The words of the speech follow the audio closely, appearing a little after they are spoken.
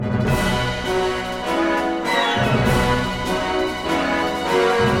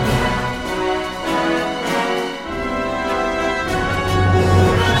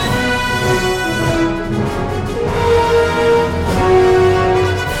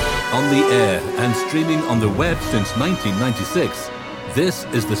the air and streaming on the web since 1996, this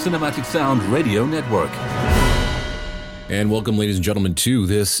is the Cinematic Sound Radio Network. And welcome, ladies and gentlemen, to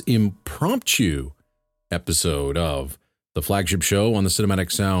this impromptu episode of the flagship show on the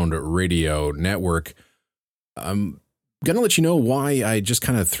Cinematic Sound Radio Network. I'm going to let you know why I just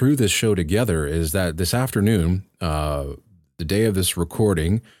kind of threw this show together is that this afternoon, the day of this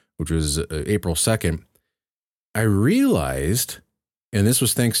recording, which was April 2nd, I realized, and this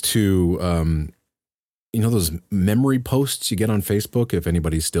was thanks to, those memory posts you get on Facebook, if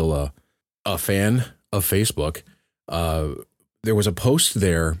anybody's still a fan of Facebook, there was a post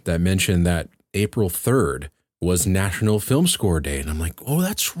there that mentioned that April 3rd was National Film Score Day. And I'm like, oh,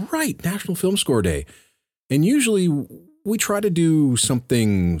 that's right, National Film Score Day. And usually we try to do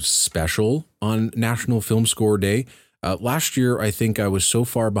something special on National Film Score Day. Last year, I think I was so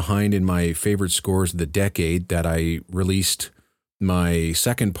far behind in my favorite scores of the decade that I released my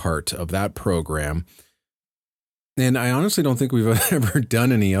second part of that program. And I honestly don't think we've ever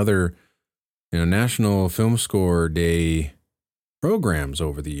done any other, National Film Score Day programs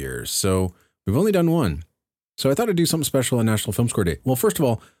over the years. So we've only done one. So I thought I'd do something special on National Film Score Day. Well, first of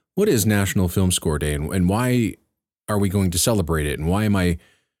all, what is National Film Score Day and why are we going to celebrate it? And why am I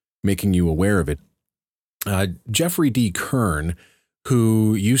making you aware of it? Jeffrey D. Kern,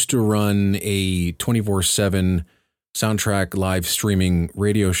 who used to run a 24/7 soundtrack live streaming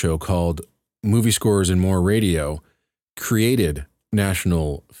radio show called Movie Scores and More Radio, created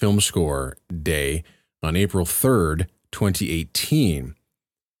National Film Score Day on April 3rd, 2018.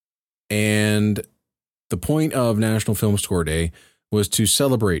 And the point of National Film Score Day was to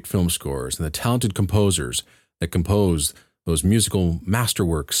celebrate film scores and the talented composers that compose those musical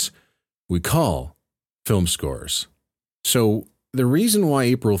masterworks we call film scores. So the reason why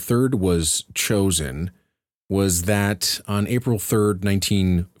April 3rd was chosen was that on April 3rd,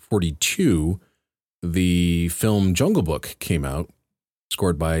 1942, the film Jungle Book came out,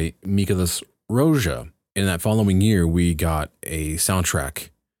 scored by Mikhail Rozsa. In that following year, we got a soundtrack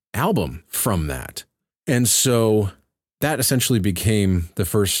album from that. And so that essentially became the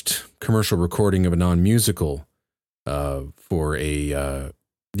first commercial recording of a non-musical for a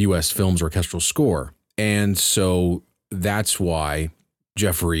U.S. film's orchestral score. And so that's why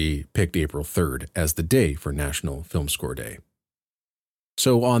Jeffrey picked April 3rd as the day for National Film Score Day.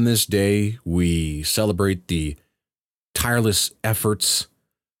 So on this day, we celebrate the tireless efforts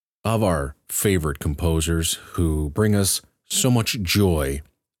of our favorite composers who bring us so much joy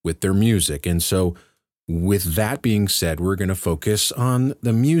with their music. And so with that being said, we're going to focus on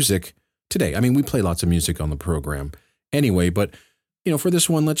the music today. I mean, we play lots of music on the program anyway, but for this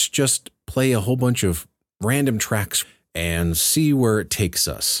one, let's just play a whole bunch of random tracks and see where it takes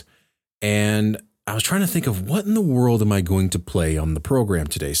us. And I was trying to think of what in the world am I going to play on the program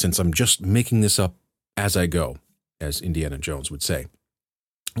today, since I'm just making this up as I go, as Indiana Jones would say.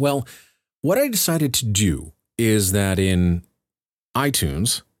 Well, what I decided to do is that in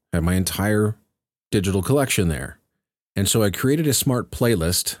iTunes, I have my entire digital collection there. And so I created a smart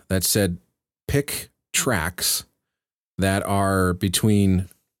playlist that said, pick tracks that are between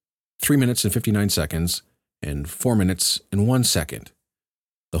 3 minutes and 59 seconds and 4 minutes and 1 second.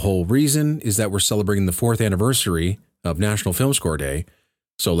 The whole reason is that we're celebrating the 4th anniversary of National Film Score Day,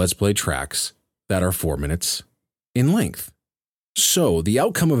 so let's play tracks that are 4 minutes in length. So the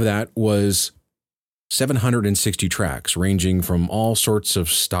outcome of that was 760 tracks, ranging from all sorts of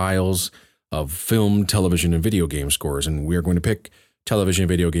styles of film, television, and video game scores, and we're going to pick television and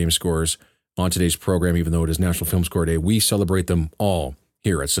video game scores on today's program. Even though it is National Film Score Day, we celebrate them all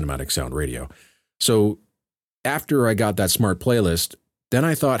here at Cinematic Sound Radio. So after I got that smart playlist, then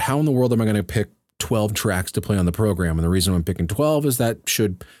I thought, how in the world am I going to pick 12 tracks to play on the program? And the reason I'm picking 12 is that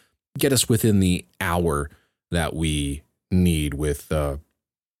should get us within the hour that we need with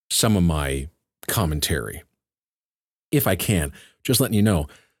some of my commentary. If I can, just letting you know,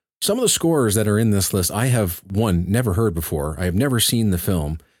 some of the scores that are in this list, I have, never heard before. I have never seen the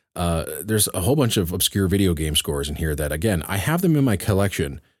film. There's a whole bunch of obscure video game scores in here that, again, I have them in my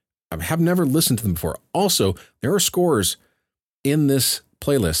collection. I have never listened to them before. Also, there are scores in this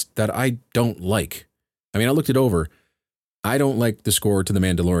playlist that I don't like. I mean, I looked it over. I don't like the score to The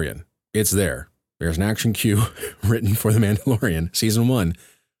Mandalorian. It's there. There's an action cue written for The Mandalorian, season 1,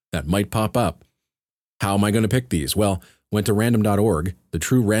 that might pop up. How am I going to pick these? Well, went to random.org, the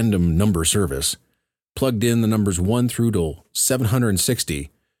true random number service, plugged in the numbers 1 through to 760,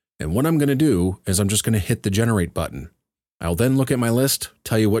 and what I'm going to do is I'm just going to hit the generate button. I'll then look at my list,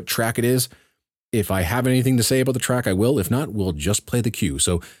 tell you what track it is. If I have anything to say about the track, I will. If not, we'll just play the cue.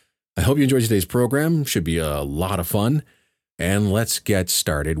 So I hope you enjoyed today's program. Should be a lot of fun. And let's get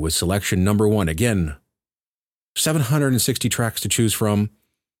started with selection number 1. Again, 760 tracks to choose from,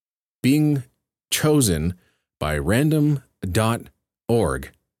 being chosen by random.org.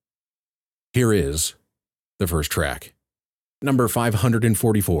 Here is the first track, number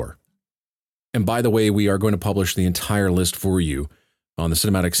 544. And by the way, we are going to publish the entire list for you on the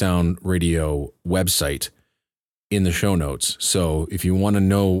Cinematic Sound Radio website in the show notes. So if you want to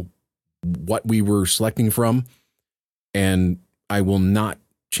know what we were selecting from, and I will not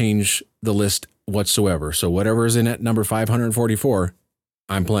change the list whatsoever. So whatever is in at number 544,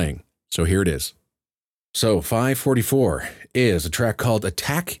 I'm playing. So here it is. So 544 is a track called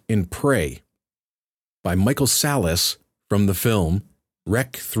Attack and Pray by Michael Salas from the film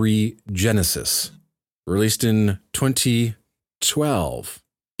Rec 3 Genesis, released in 2012.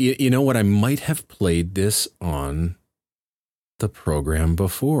 You know what? I might have played this on the program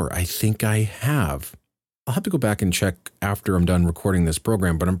before. I think I have. I'll have to go back and check after I'm done recording this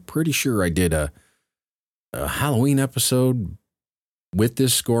program, but I'm pretty sure I did a Halloween episode with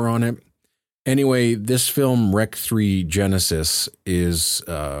this score on it. Anyway, this film, Rec 3 Genesis, is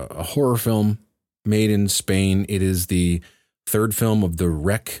a horror film made in Spain. It is the third film of the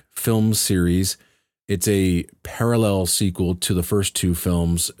Rec film series. It's a parallel sequel to the first two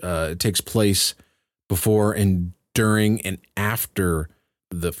films. It takes place before and during and after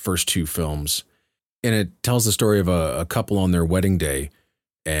the first two films. And it tells the story of a couple on their wedding day.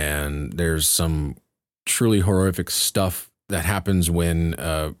 And there's some truly horrific stuff that happens when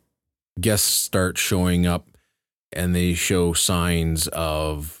guests start showing up and they show signs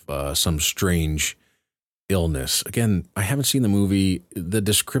of some strange illness. Again, I haven't seen the movie. The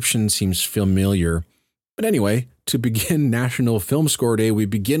description seems familiar. But anyway, to begin National Film Score Day, we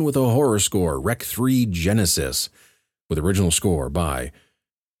begin with a horror score, Rec 3 Genesis, with original score by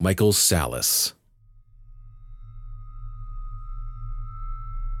Michael Salas.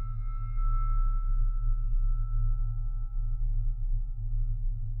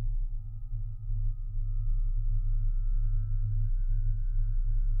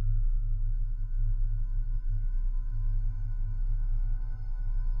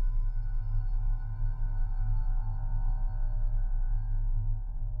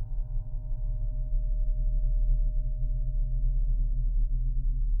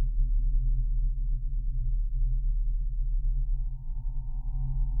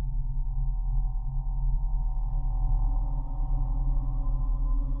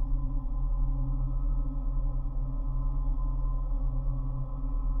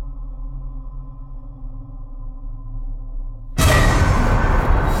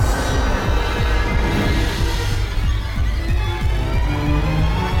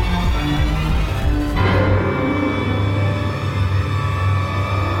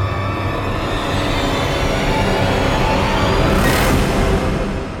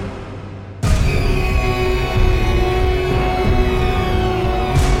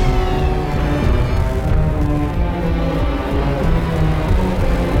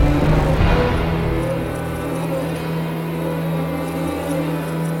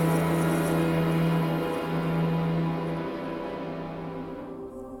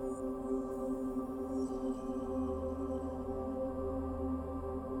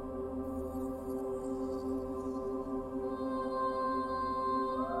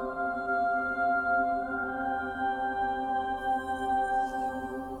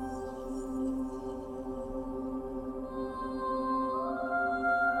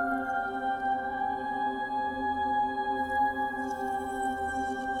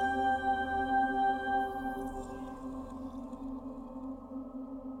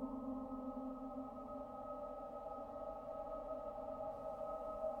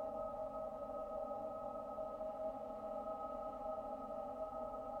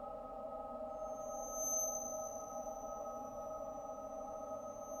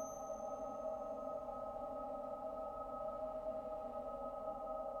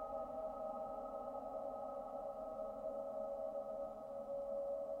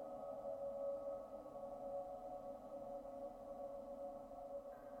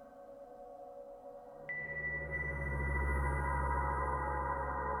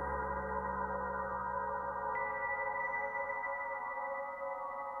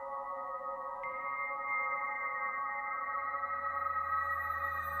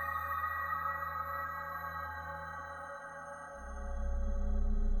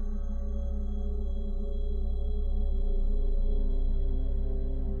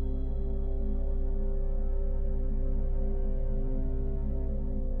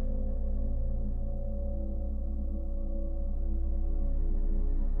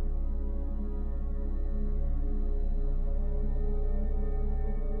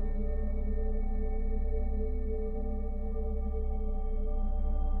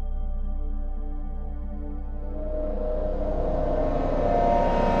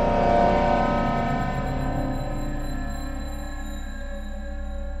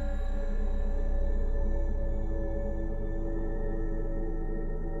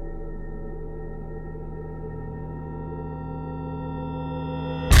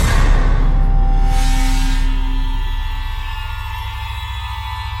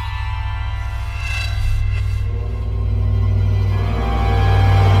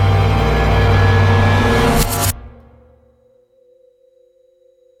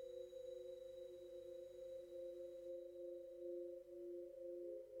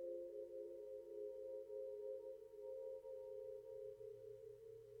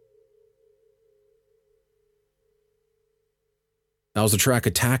 That was the track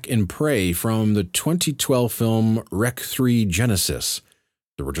Attack and Pray from the 2012 film Rec 3 Genesis,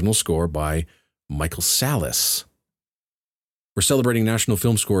 the original score by Michael Salas. We're celebrating National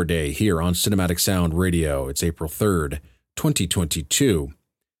Film Score Day here on Cinematic Sound Radio. It's April 3rd, 2022.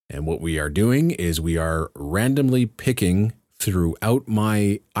 And what we are doing is we are randomly picking throughout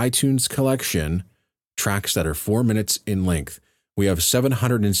my iTunes collection tracks that are 4 minutes in length. We have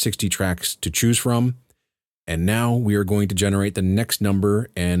 760 tracks to choose from. And now we are going to generate the next number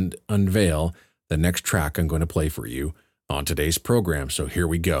and unveil the next track I'm going to play for you on today's program. So here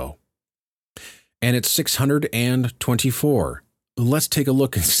we go. And it's 624. Let's take a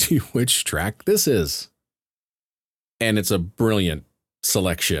look and see which track this is. And it's a brilliant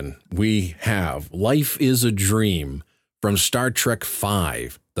selection. We have Life is a Dream from Star Trek V,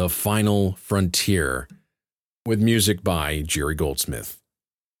 The Final Frontier, with music by Jerry Goldsmith.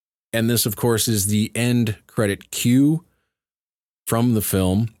 And this, of course, is the end credit cue from the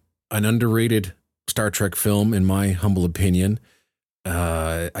film, an underrated Star Trek film, in my humble opinion.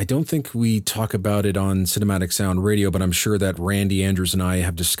 I don't think we talk about it on Cinematic Sound Radio, but I'm sure that Randy Andrews and I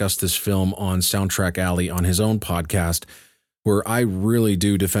have discussed this film on Soundtrack Alley on his own podcast, where I really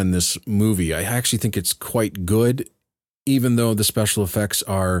do defend this movie. I actually think it's quite good, even though the special effects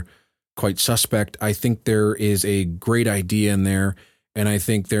are quite suspect. I think there is a great idea in there, and I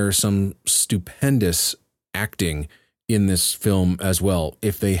think there's some stupendous acting in this film as well.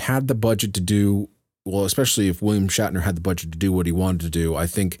 If they had the budget to do, well, especially if William Shatner had the budget to do what he wanted to do, I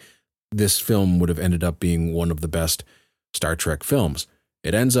think this film would have ended up being one of the best Star Trek films.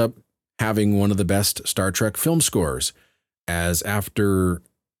 It ends up having one of the best Star Trek film scores, as after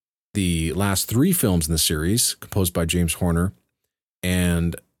the last three films in the series, composed by James Horner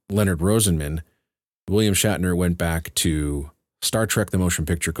and Leonard Rosenman, William Shatner went back to Star Trek the Motion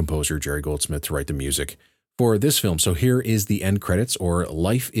Picture composer Jerry Goldsmith to write the music for this film. So here is the end credits, or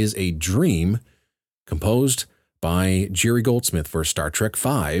Life is a Dream, composed by Jerry Goldsmith for Star Trek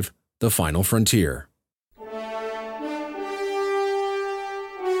V, The Final Frontier.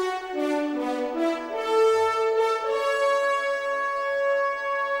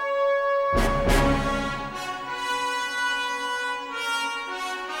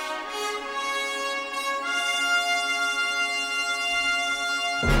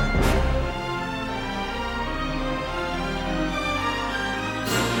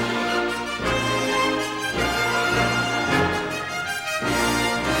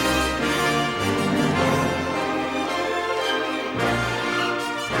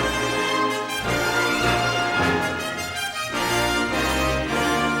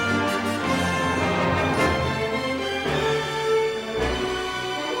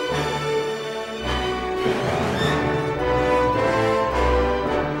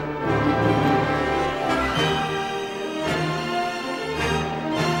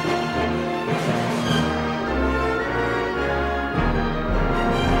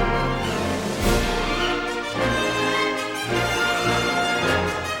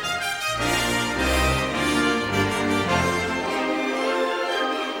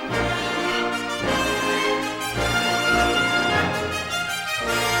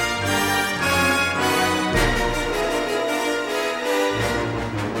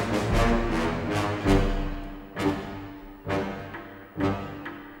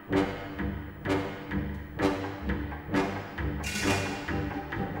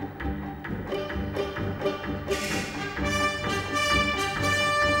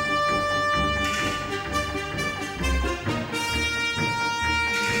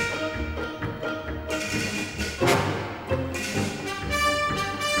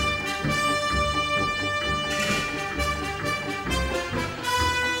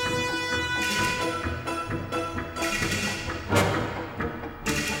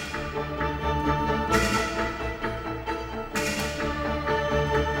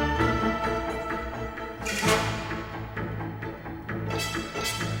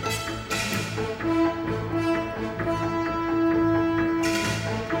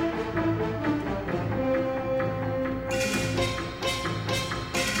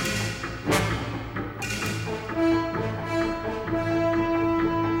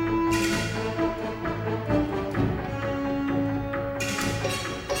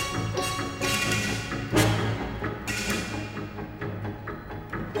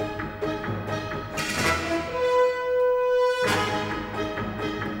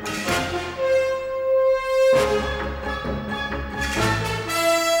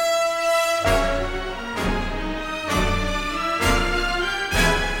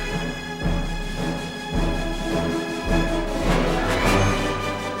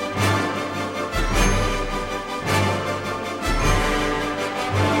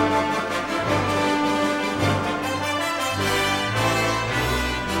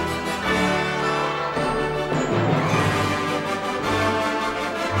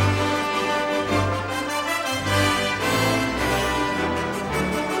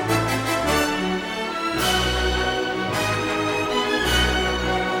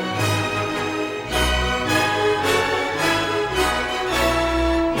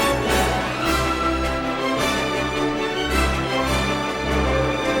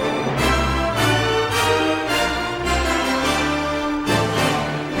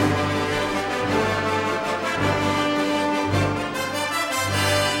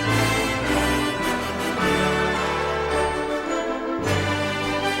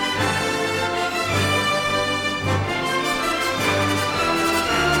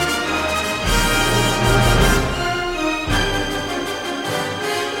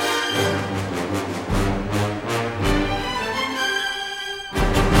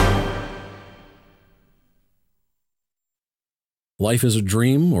 Life is a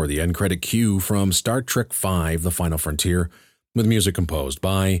Dream, or the end credit cue from Star Trek V, The Final Frontier, with music composed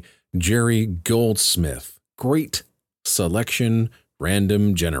by Jerry Goldsmith. Great selection,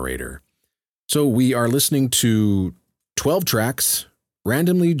 random generator. So we are listening to 12 tracks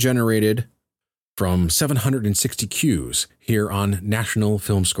randomly generated from 760 cues here on National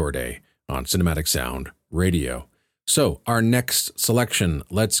Film Score Day on Cinematic Sound Radio. So our next selection,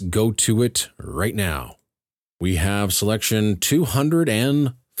 let's go to it right now. We have selection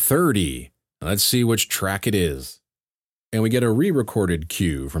 230. Let's see which track it is. And we get a re-recorded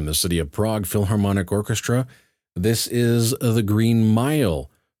cue from the City of Prague Philharmonic Orchestra. This is The Green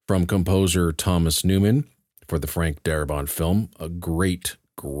Mile from composer Thomas Newman for the Frank Darabont film. A great,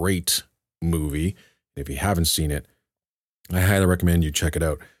 great movie. If you haven't seen it, I highly recommend you check it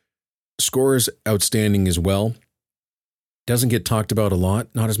out. Score is outstanding as well. Doesn't get talked about a lot,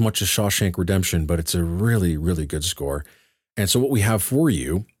 not as much as Shawshank Redemption, but it's a really, really good score. And so what we have for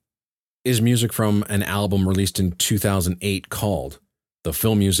you is music from an album released in 2008 called The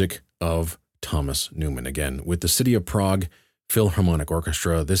Film Music of Thomas Newman. Again, with the City of Prague Philharmonic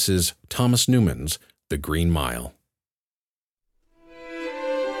Orchestra, this is Thomas Newman's The Green Mile.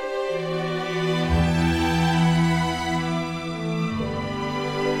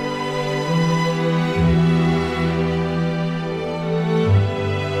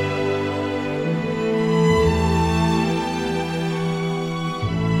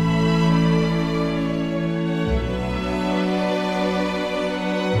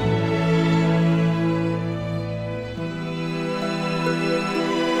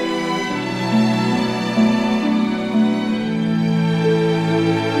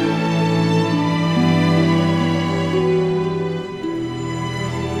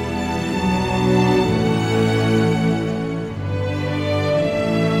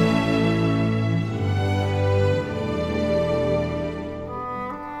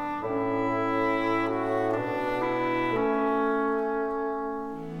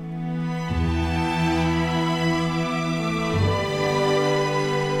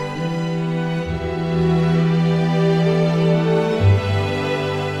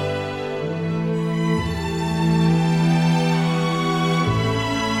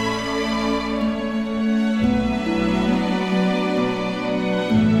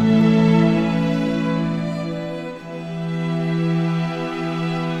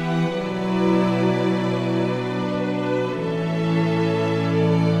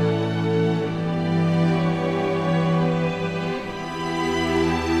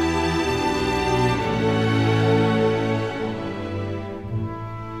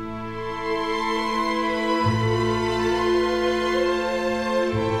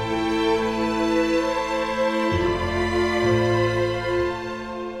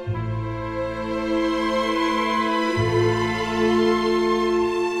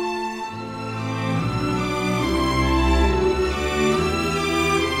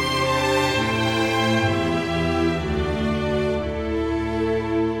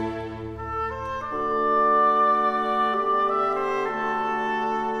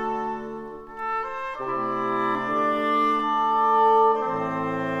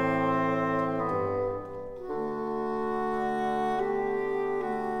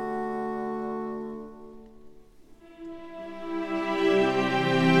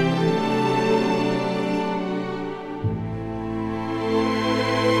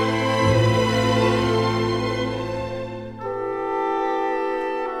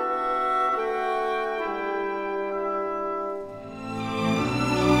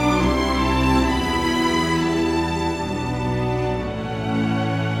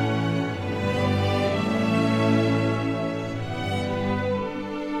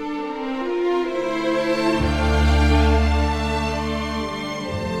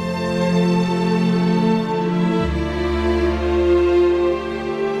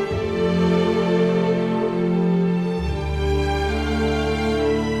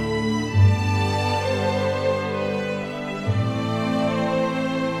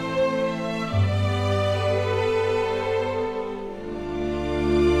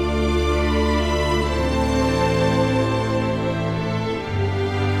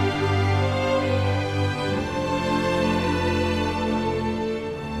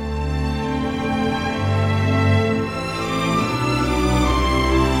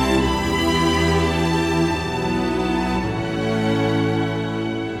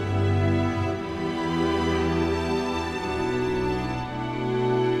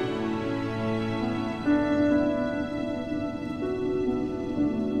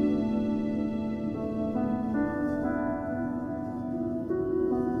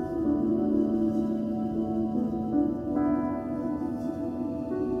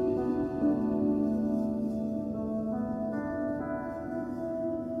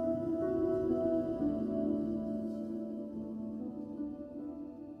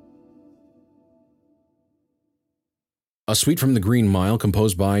 A Suite from the Green Mile,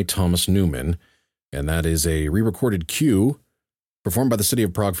 composed by Thomas Newman, and that is a re-recorded cue performed by the City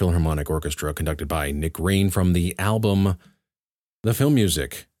of Prague Philharmonic Orchestra, conducted by Nick Rain, from the album The Film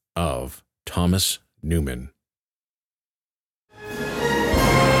Music of Thomas Newman.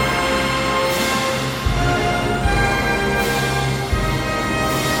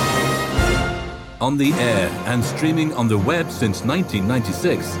 On the air and streaming on the web since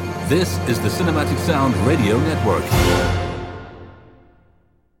 1996, this is the Cinematic Sound Radio Network.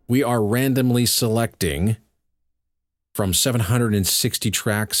 We are randomly selecting from 760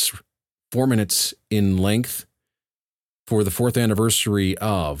 tracks, 4 minutes in length, for the 4th anniversary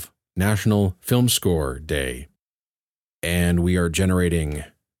of National Film Score Day. And we are generating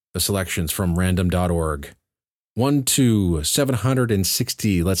the selections from random.org. 1 to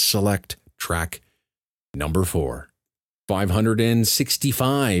 760. Let's select track number 4.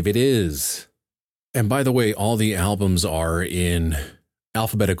 565 it is. And by the way, all the albums are in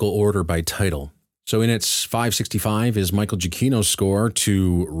alphabetical order by title. So in its 565 is Michael Giacchino's score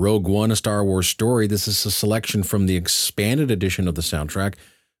to Rogue One, A Star Wars Story. This is a selection from the expanded edition of the soundtrack,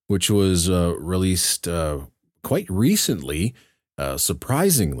 which was released quite recently.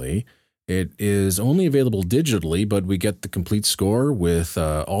 Surprisingly, it is only available digitally, but we get the complete score with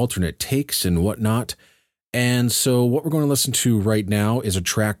alternate takes and whatnot. And so what we're going to listen to right now is a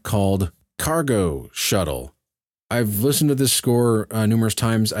track called Cargo Shuttle. I've listened to this score numerous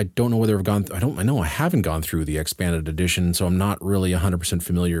times. I don't know whether I've gone. I know I haven't gone through the expanded edition, so I'm not really 100%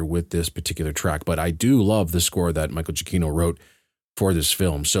 familiar with this particular track. But I do love the score that Michael Giacchino wrote for this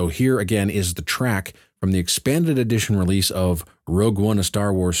film. So here again is the track from the expanded edition release of Rogue One: A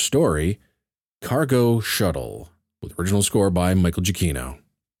Star Wars Story, Cargo Shuttle, with original score by Michael Giacchino.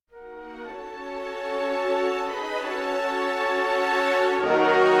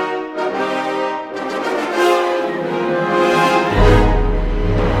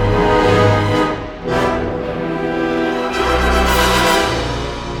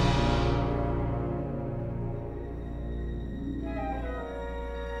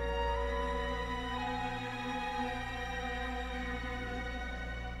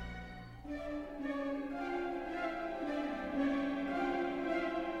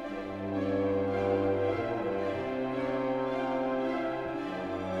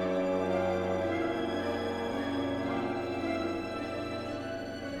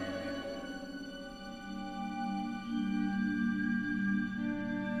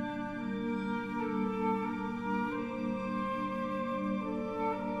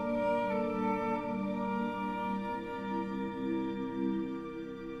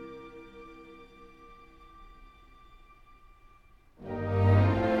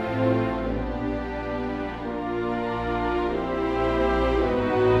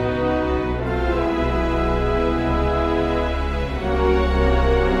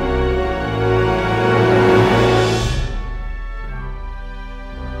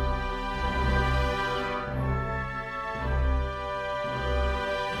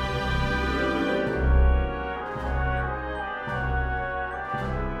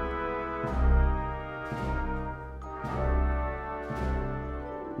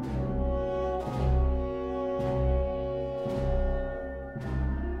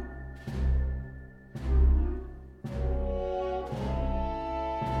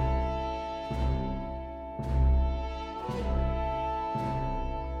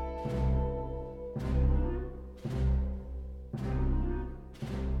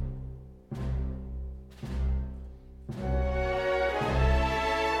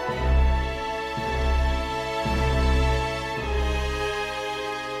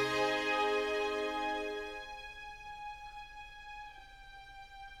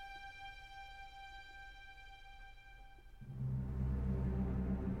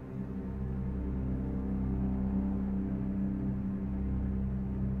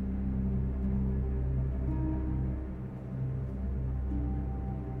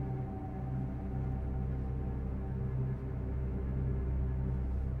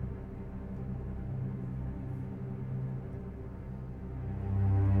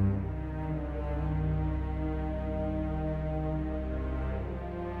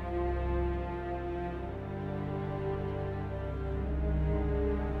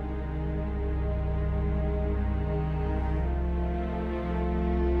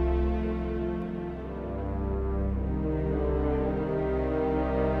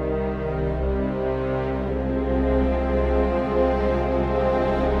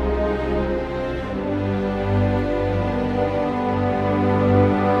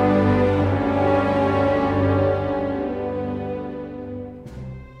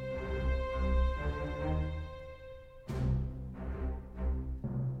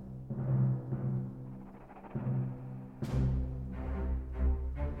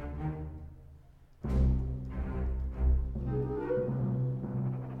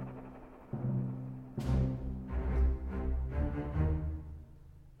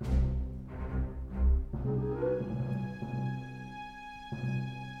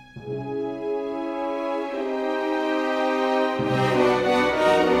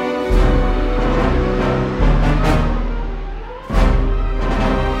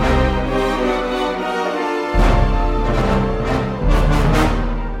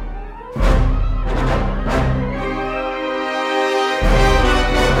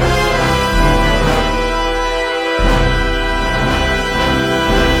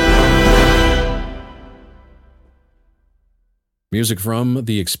 Music from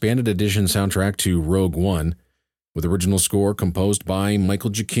the expanded edition soundtrack to Rogue One, with original score composed by Michael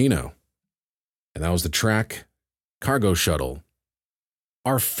Giacchino. And that was the track Cargo Shuttle.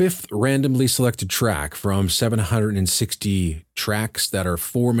 Our fifth randomly selected track from 760 tracks that are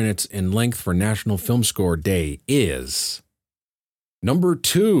 4 minutes in length for National Film Score Day is number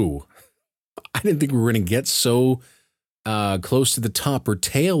 2. I didn't think we were going to get so close to the top or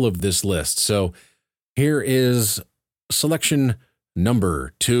tail of this list. So here is selection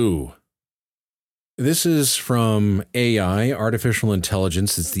number 2. This is from AI, Artificial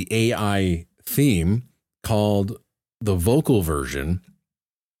Intelligence. It's the AI theme called the vocal version.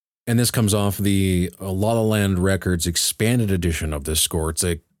 And this comes off the La La Land Records expanded edition of this score. It's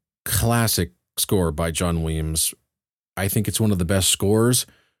a classic score by John Williams. I think it's one of the best scores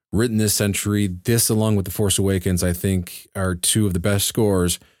written this century. This, along with The Force Awakens, I think are two of the best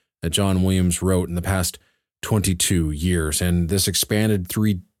scores that John Williams wrote in the past 22 years. And this expanded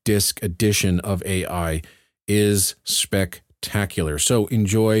 3-disc edition of AI is spectacular. So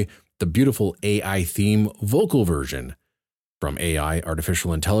enjoy the beautiful AI theme vocal version from AI,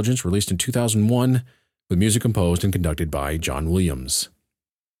 Artificial Intelligence, released in 2001, with music composed and conducted by John Williams.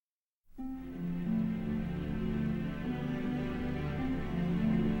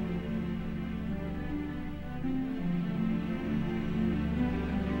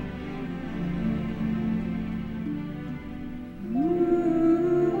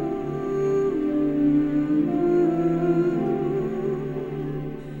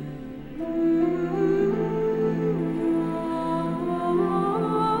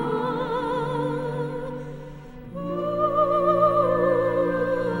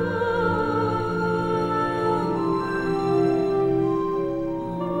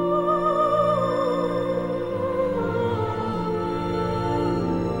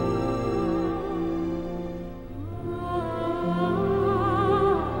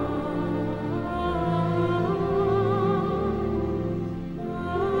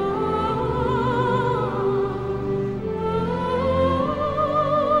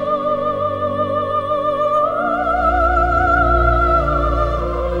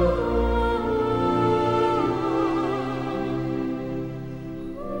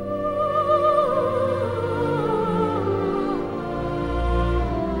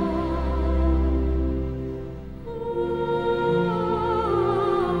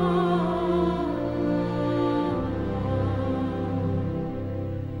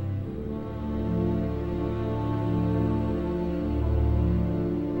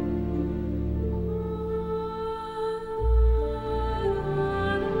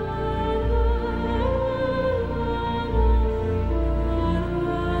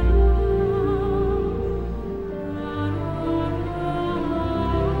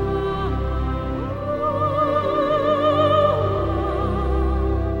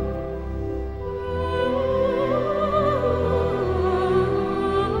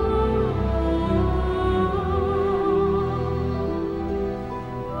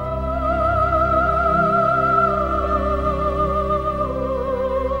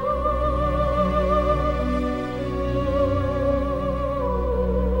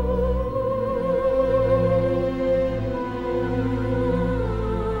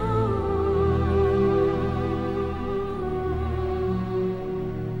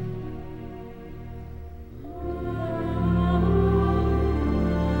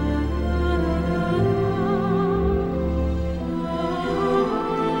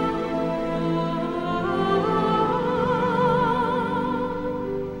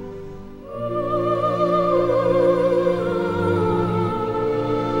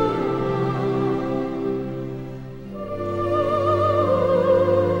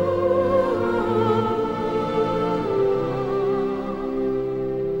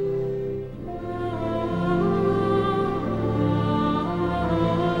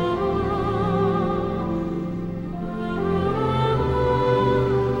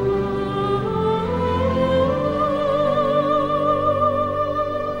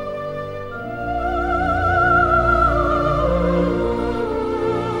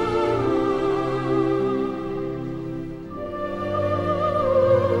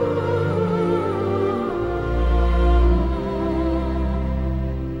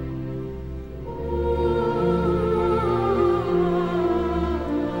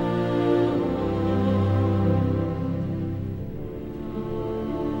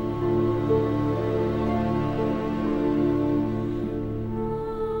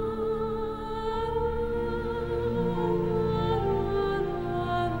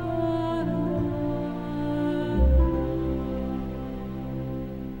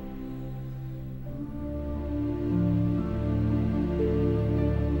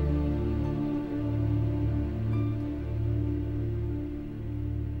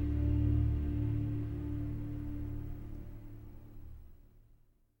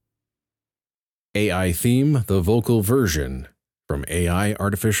 AI theme, the vocal version from AI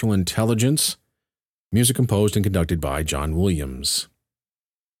Artificial Intelligence. Music composed and conducted by John Williams.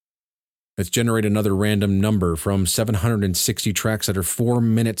 Let's generate another random number from 760 tracks that are 4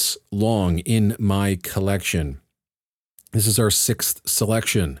 minutes long in my collection. This is our 6th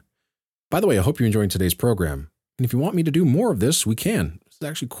selection. By the way, I hope you're enjoying today's program. And if you want me to do more of this, we can. It's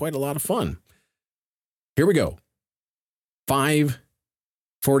actually quite a lot of fun. Here we go.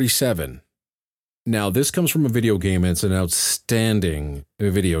 547. Now, this comes from a video game, and it's an outstanding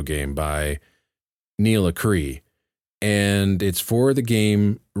video game by Neil Acree. And it's for the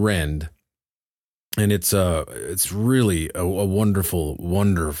game Rend. And it's really a wonderful,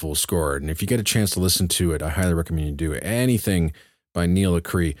 wonderful score. And if you get a chance to listen to it, I highly recommend you do it. Anything by Neil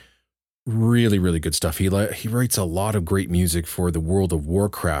Acree, really, really good stuff. He writes a lot of great music for the World of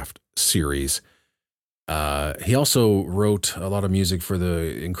Warcraft series. He also wrote a lot of music for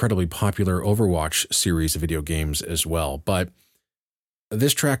the incredibly popular Overwatch series of video games as well. But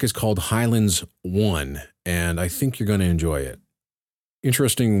this track is called Highlands 1, and I think you're going to enjoy it.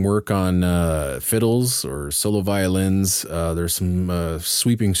 Interesting work on fiddles or solo violins. There's some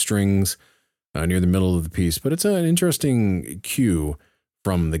sweeping strings near the middle of the piece, but it's an interesting cue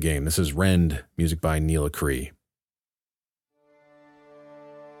from the game. This is Rend, music by Neil Acree.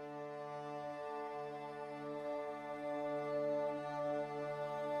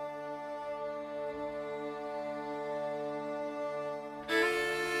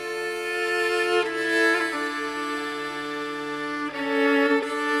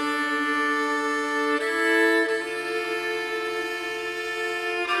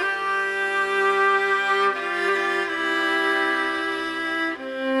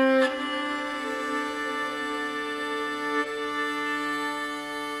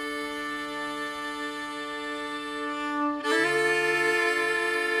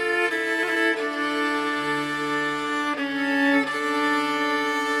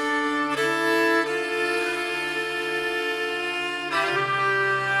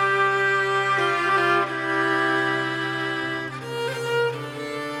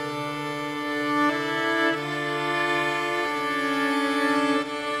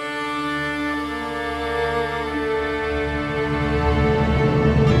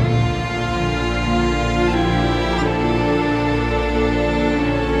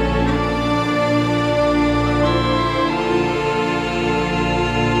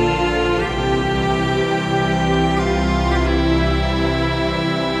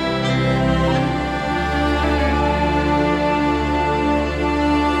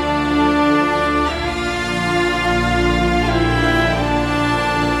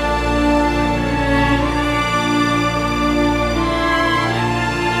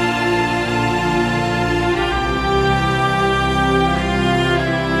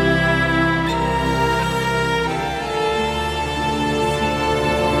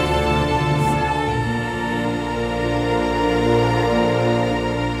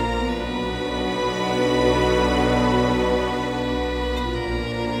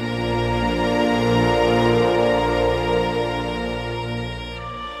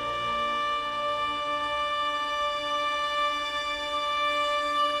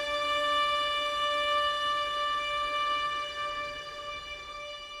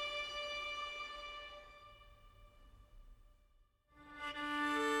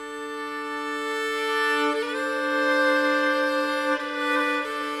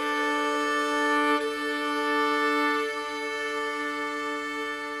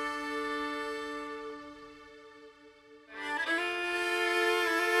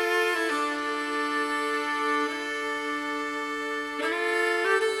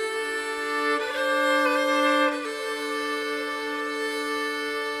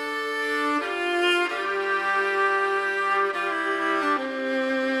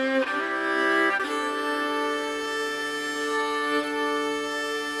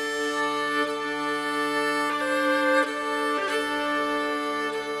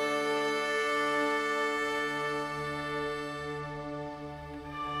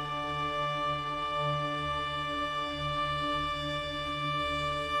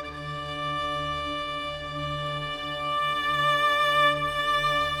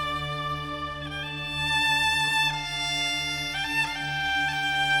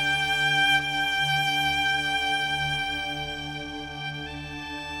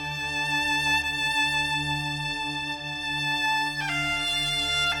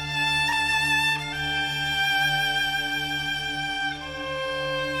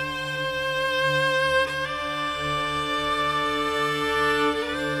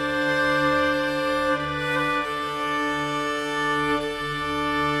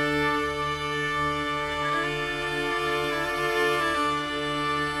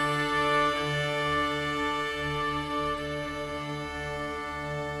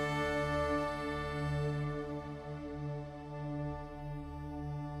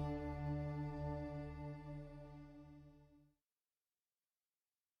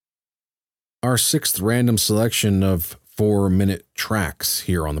 our sixth random selection of 4-minute tracks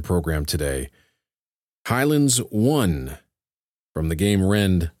here on the program today. Highlands 1 from the game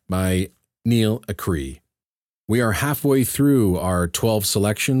Rend by Neil Acree. We are halfway through our 12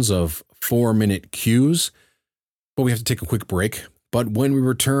 selections of 4-minute cues, but we have to take a quick break. But when we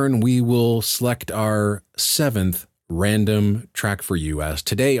return, we will select our 7th random track for you, as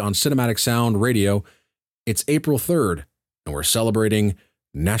today on Cinematic Sound Radio, it's April 3rd, and we're celebrating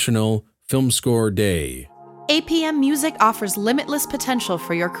National Film Score Day. APM Music offers limitless potential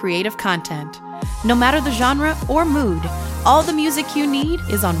for your creative content. No matter the genre or mood, all the music you need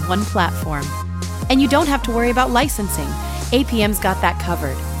is on one platform. And you don't have to worry about licensing. APM's got that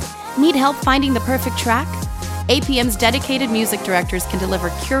covered. Need help finding the perfect track? APM's dedicated music directors can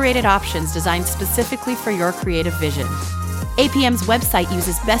deliver curated options designed specifically for your creative vision. APM's website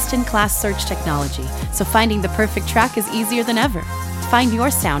uses best-in-class search technology, so finding the perfect track is easier than ever. Find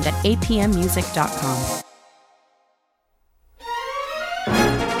your sound at apmmusic.com.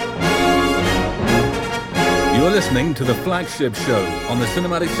 You're listening to The Flagship Show on the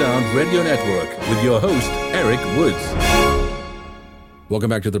Cinematic Sound Radio Network with your host, Eric Woods. Welcome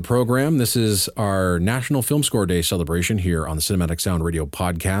back to the program. This is our National Film Score Day celebration here on the Cinematic Sound Radio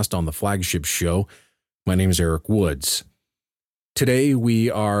podcast on The Flagship Show. My name is Eric Woods. Today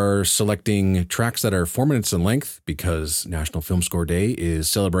we are selecting tracks that are 4 minutes in length because National Film Score Day is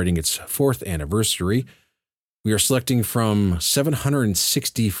celebrating its 4th anniversary. We are selecting from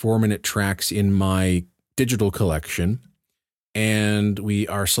 764 minute tracks in my digital collection, and we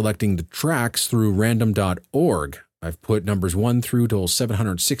are selecting the tracks through random.org. I've put numbers 1 through till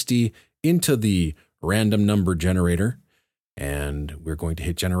 760 into the random number generator, and we're going to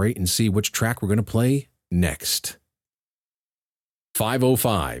hit generate and see which track we're going to play next.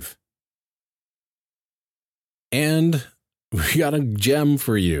 505. And we got a gem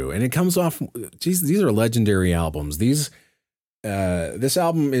for you, and it comes off, geez, these are legendary albums. This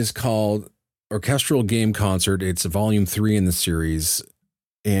album is called Orchestral Game Concert. It's volume 3 in the series,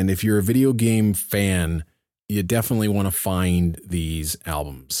 and if you're a video game fan, you definitely want to find these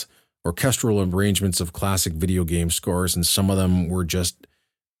albums. Orchestral arrangements of classic video game scores, and some of them were just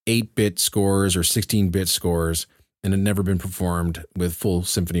 8-bit scores or 16-bit scores and had never been performed with full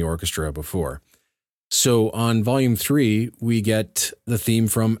symphony orchestra before. So on Volume 3, we get the theme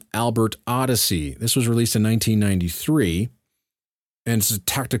from Albert Odyssey. This was released in 1993, and it's a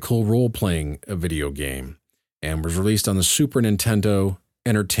tactical role-playing video game, and was released on the Super Nintendo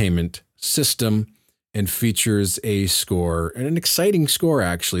Entertainment System, and features a score, and an exciting score,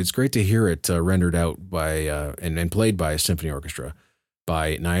 actually. It's great to hear it rendered out by and played by a symphony orchestra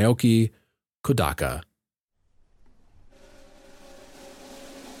by Naoki Kodaka.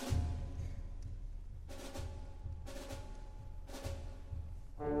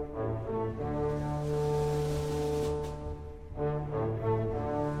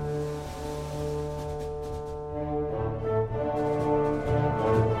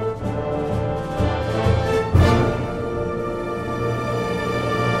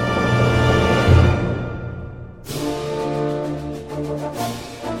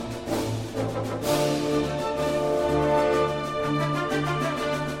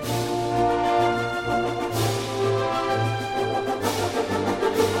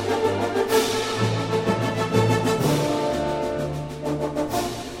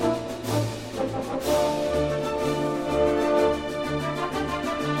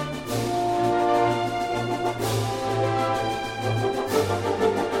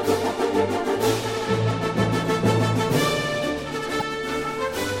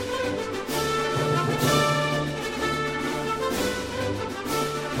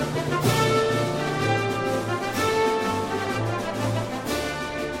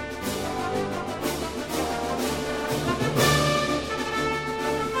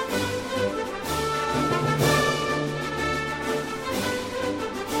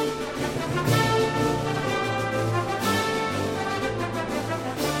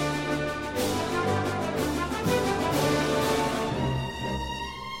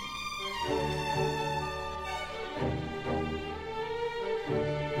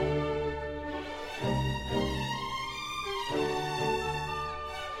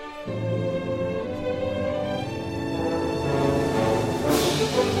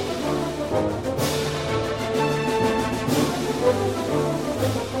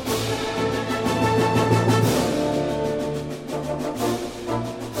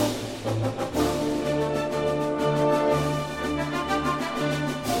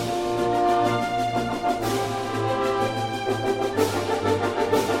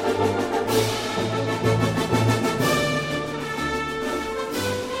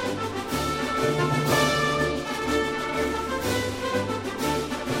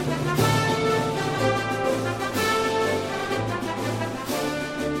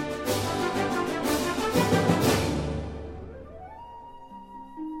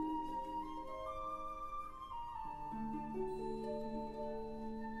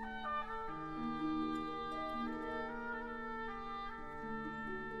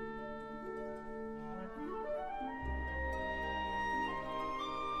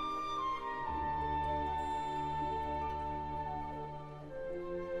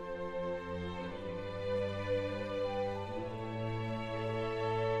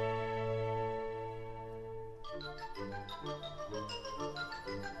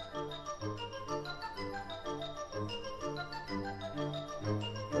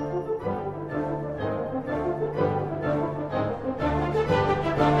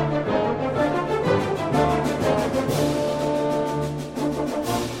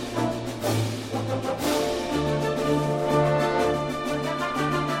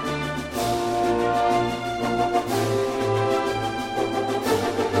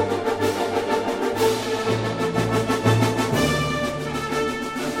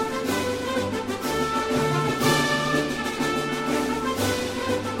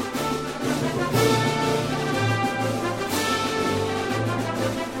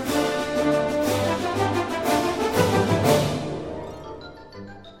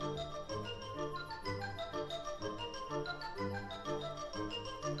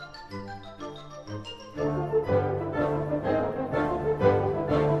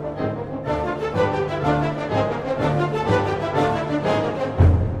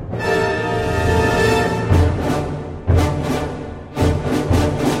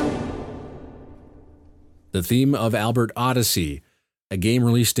 The theme of Albert Odyssey, a game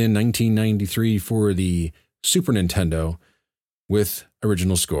released in 1993 for the Super Nintendo with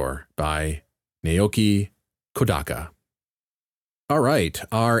original score by Naoki Kodaka. All right,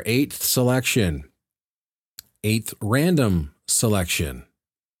 our eighth random selection,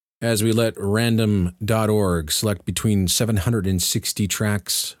 as we let random.org select between 760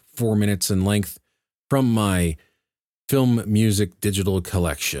 tracks, 4 minutes in length, from my film music digital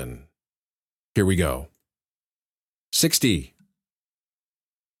collection. Here we go. 60.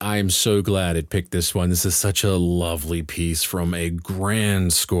 I'm so glad it picked this one. This is such a lovely piece from a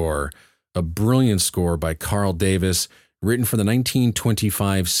grand score, a brilliant score by Carl Davis, written for the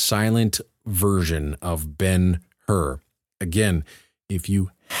 1925 silent version of Ben-Hur. Again, if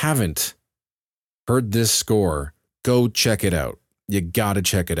you haven't heard this score, go check it out. You gotta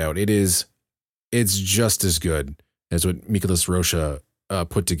check it out. It's just as good as what Miklos Rocha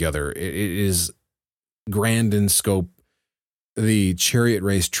put together. It is grand in scope. The Chariot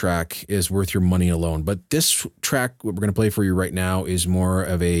Race track is worth your money alone. But this track, what we're going to play for you right now, is more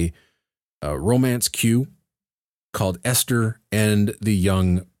of a romance cue called Esther and the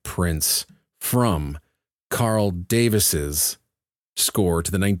Young Prince from Carl Davis's score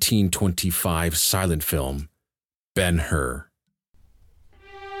to the 1925 silent film Ben-Hur.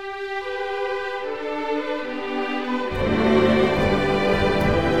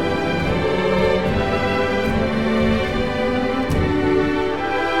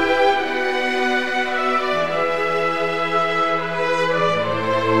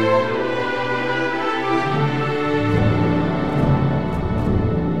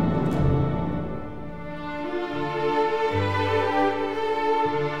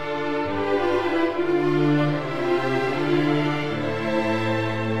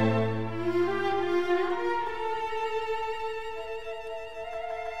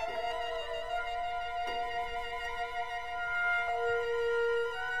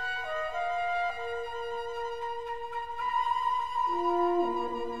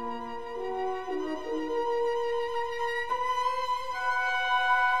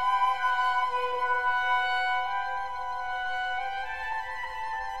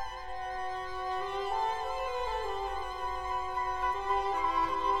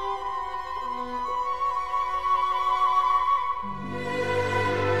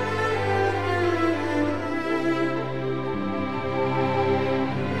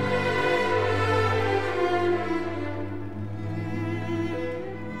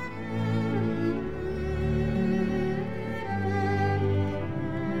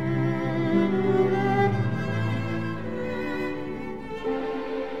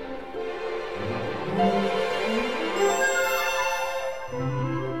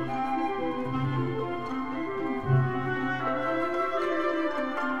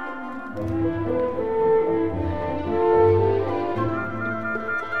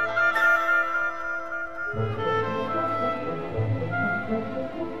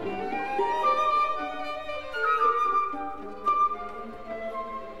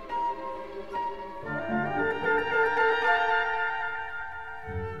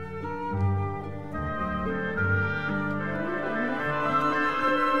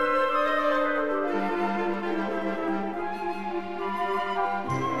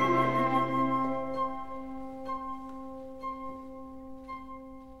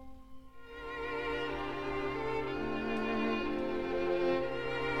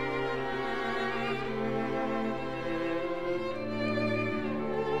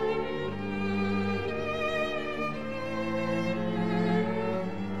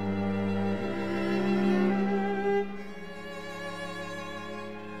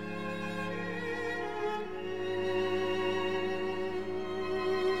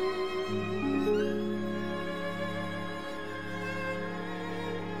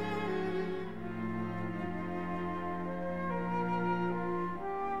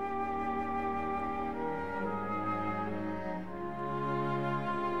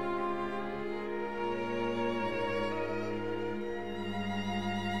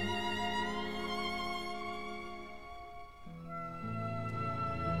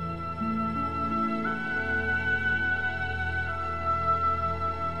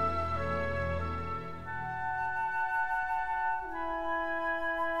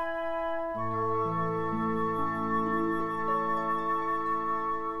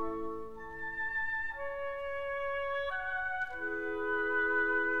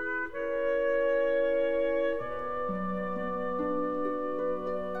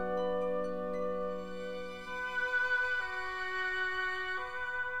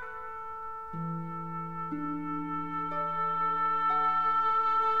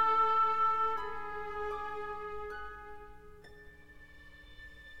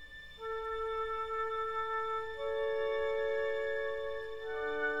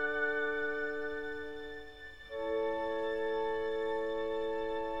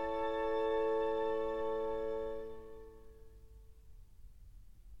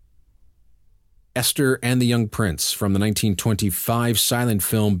 Esther and the Young Prince from the 1925 silent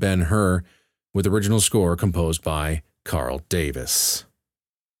film Ben-Hur, with original score composed by Carl Davis.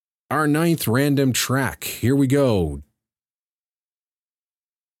 Our ninth random track. Here we go.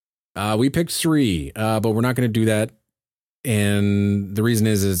 We picked 3, but we're not going to do that. And the reason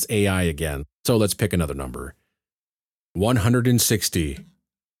is it's AI again. So let's pick another number. 160.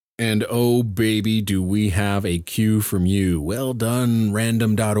 And oh, baby, do we have a cue from you. Well done,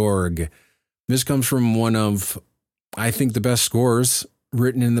 random.org. This comes from one of, I think, the best scores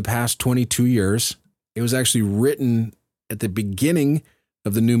written in the past 22 years. It was actually written at the beginning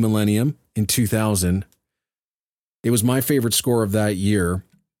of the new millennium in 2000. It was my favorite score of that year,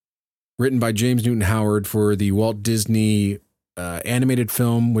 written by James Newton Howard for the Walt Disney animated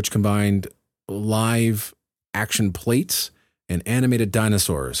film, which combined live action plates and animated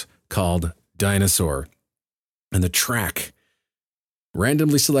dinosaurs, called Dinosaur. And the track,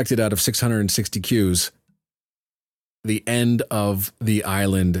 randomly selected out of 660 cues, The End of the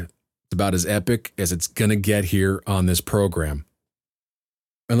Island. It's about as epic as it's going to get here on this program.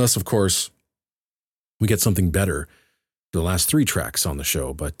 Unless, of course, we get something better for the last 3 tracks on the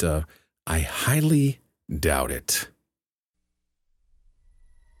show, but I highly doubt it.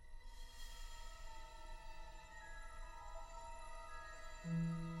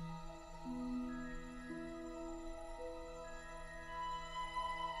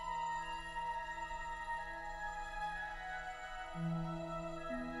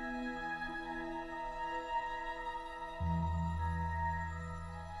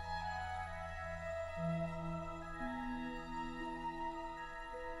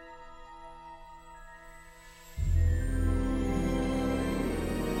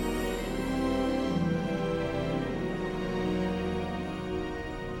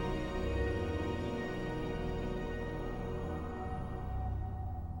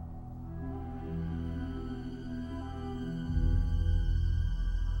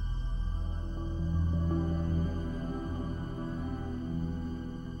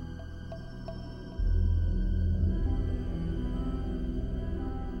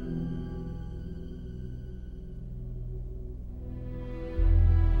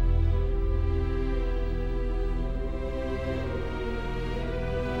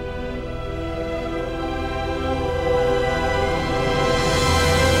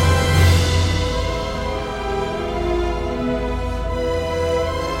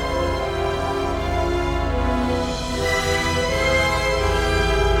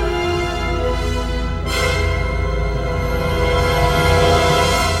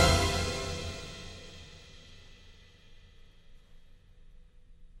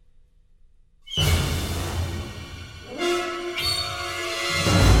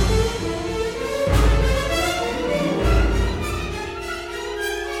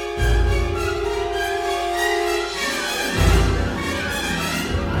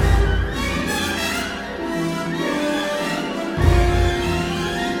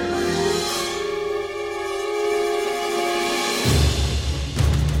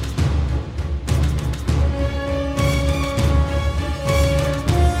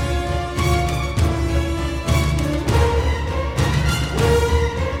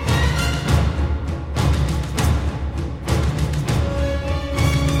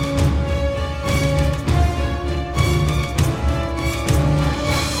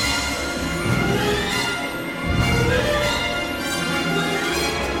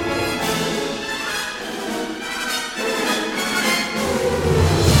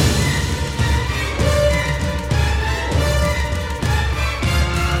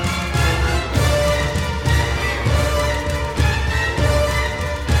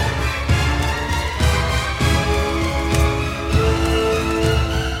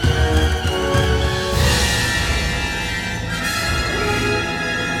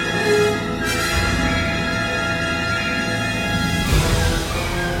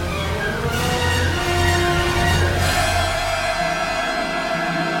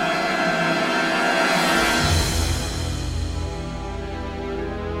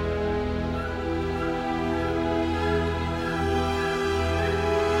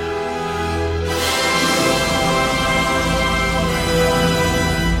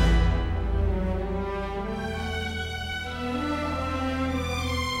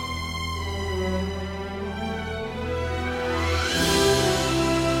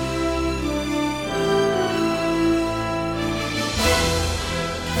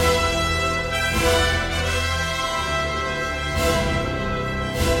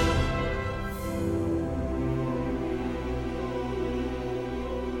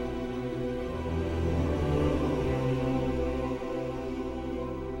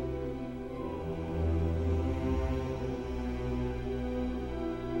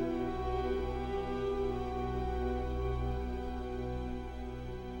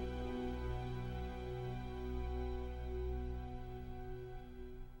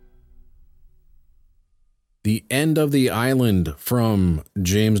 The End of the Island from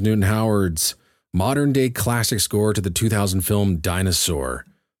James Newton Howard's modern-day classic score to the 2000 film Dinosaur.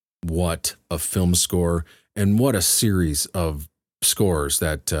 What a film score, and what a series of scores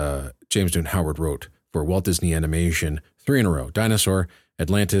that James Newton Howard wrote for Walt Disney Animation. 3 in a row: Dinosaur,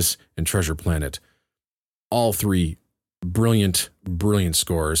 Atlantis, and Treasure Planet. All 3 brilliant, brilliant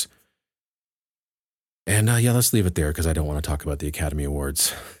scores. And let's leave it there because I don't want to talk about the Academy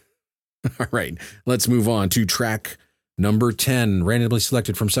Awards. All right, let's move on to track number 10, randomly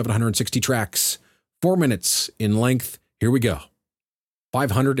selected from 760 tracks, 4 minutes in length. Here we go.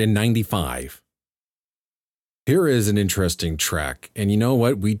 595. Here is an interesting track. And you know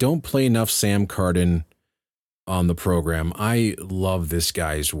what? We don't play enough Sam Carden on the program. I love this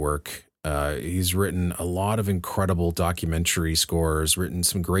guy's work. He's written a lot of incredible documentary scores, written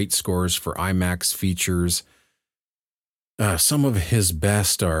some great scores for IMAX features. Some of his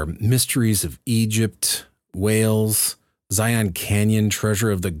best are Mysteries of Egypt, Whales, Zion Canyon,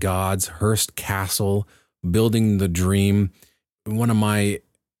 Treasure of the Gods, Hearst Castle, Building the Dream. One of my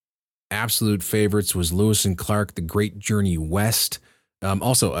absolute favorites was Lewis and Clark, The Great Journey West.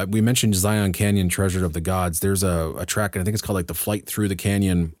 Also, we mentioned Zion Canyon, Treasure of the Gods. There's a track, and I think it's called like The Flight Through the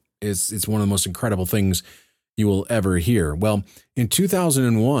Canyon. It's one of the most incredible things you will ever hear. Well, in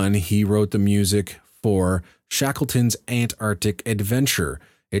 2001, he wrote the music for Shackleton's Antarctic Adventure.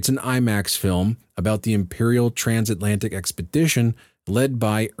 It's an IMAX film about the Imperial Transatlantic Expedition led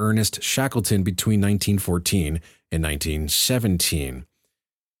by Ernest Shackleton between 1914 and 1917.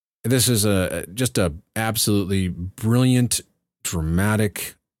 This is just a absolutely brilliant,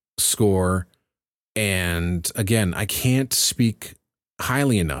 dramatic score. And again, I can't speak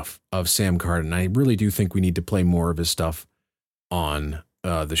highly enough of Sam Carden. I really do think we need to play more of his stuff on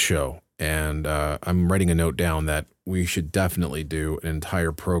the show. And I'm writing a note down that we should definitely do an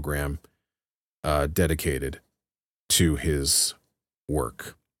entire program dedicated to his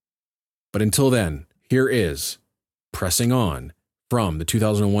work. But until then, here is Pressing On from the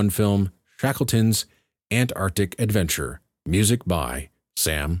 2001 film Shackleton's Antarctic Adventure, music by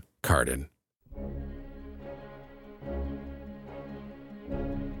Sam Carden.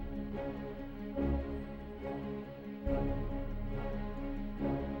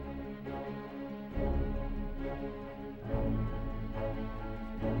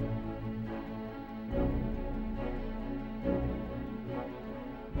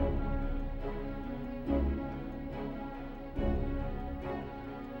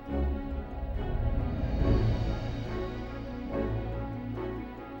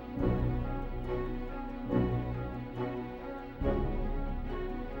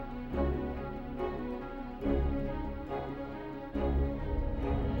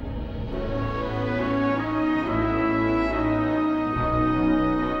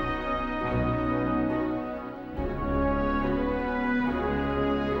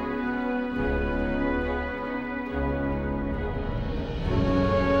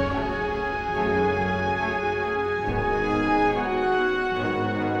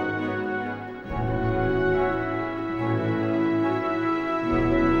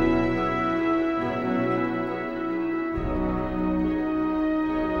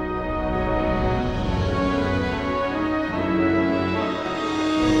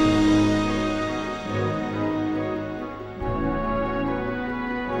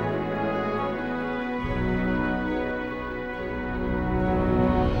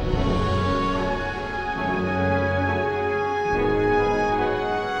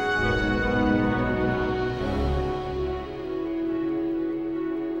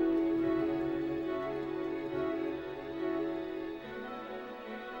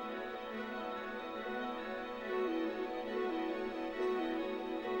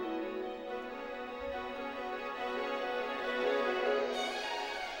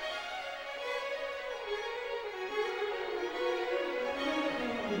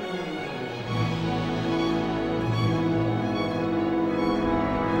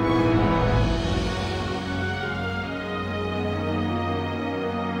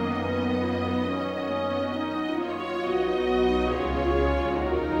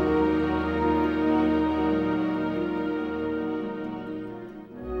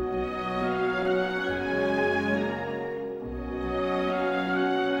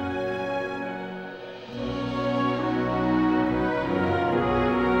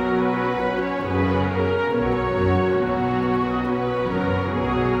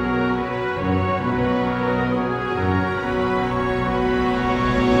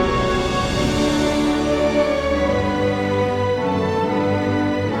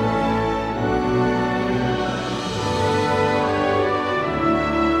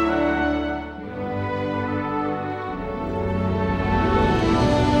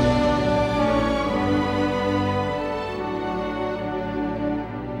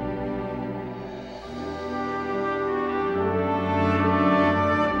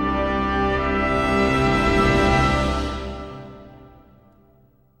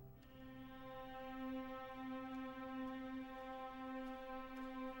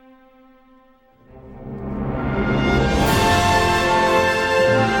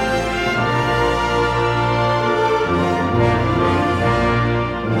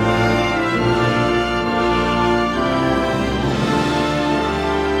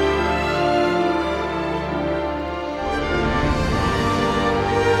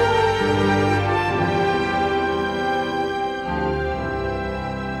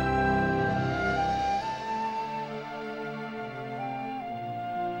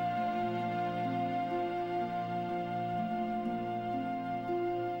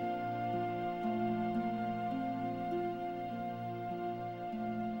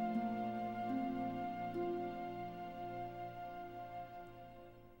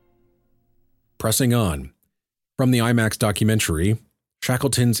 pressing on. From the IMAX documentary,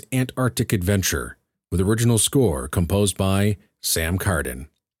 Shackleton's Antarctic Adventure, with original score composed by Sam Carden.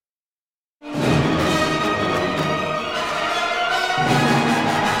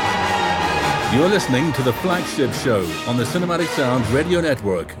 You're listening to The Flagship Show on the Cinematic Sound Radio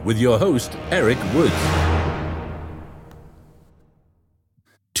Network with your host, Eric Woods.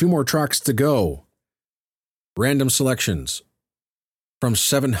 2 more tracks to go. Random selections from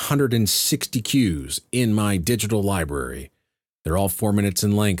 760 cues in my digital library. They're all 4 minutes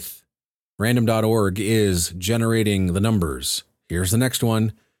in length. Random.org is generating the numbers. Here's the next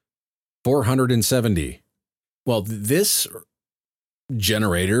one, 470. Well, this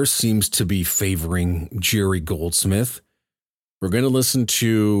generator seems to be favoring Jerry Goldsmith. We're going to listen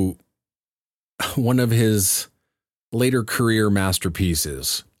to one of his later career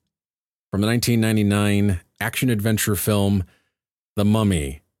masterpieces from the 1999 action-adventure film, The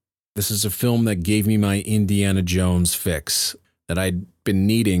Mummy. This is a film that gave me my Indiana Jones fix that I'd been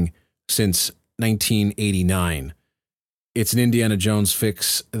needing since 1989. It's an Indiana Jones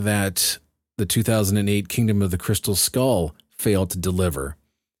fix that the 2008 Kingdom of the Crystal Skull failed to deliver.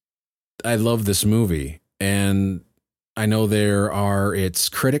 I love this movie, and I know there are its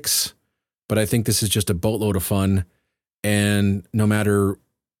critics, but I think this is just a boatload of fun. And no matter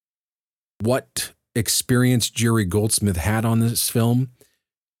what experience Jerry Goldsmith had on this film,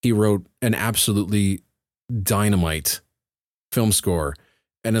 he wrote an absolutely dynamite film score.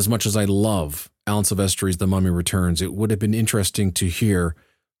 And as much as I love Alan Silvestri's The Mummy Returns, it would have been interesting to hear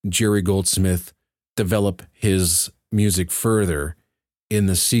Jerry Goldsmith develop his music further in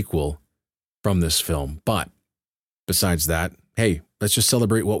the sequel from this film. But besides that, hey, let's just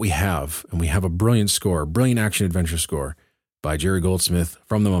celebrate what we have. And we have a brilliant score, brilliant action-adventure score by Jerry Goldsmith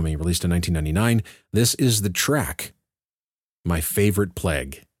from The Mummy, released in 1999. This is the track, My Favorite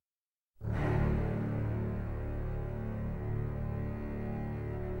Plague.